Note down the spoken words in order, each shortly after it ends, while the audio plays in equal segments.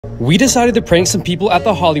We decided to prank some people at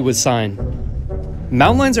the Hollywood sign.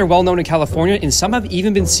 Mountain lions are well known in California, and some have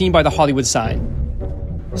even been seen by the Hollywood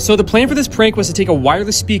sign. So the plan for this prank was to take a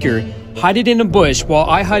wireless speaker, hide it in a bush while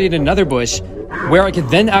I hide it in another bush, where I could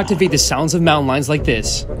then activate the sounds of mountain lions like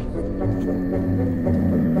this.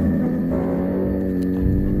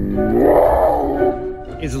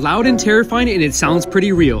 It's loud and terrifying, and it sounds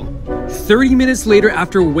pretty real. 30 minutes later,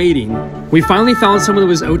 after waiting, we finally found someone that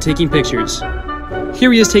was out taking pictures.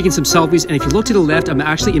 Here he is taking some selfies, and if you look to the left, I'm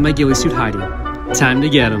actually in my ghillie suit hiding. Time to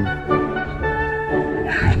get him.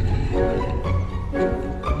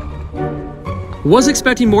 Was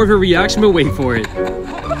expecting more of a reaction, but wait for it.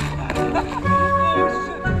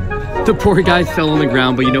 The poor guy fell on the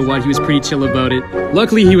ground, but you know what? He was pretty chill about it.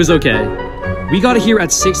 Luckily, he was okay. We got here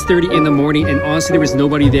at 6:30 in the morning, and honestly, there was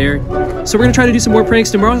nobody there. So we're gonna try to do some more pranks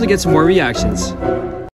tomorrow to get some more reactions.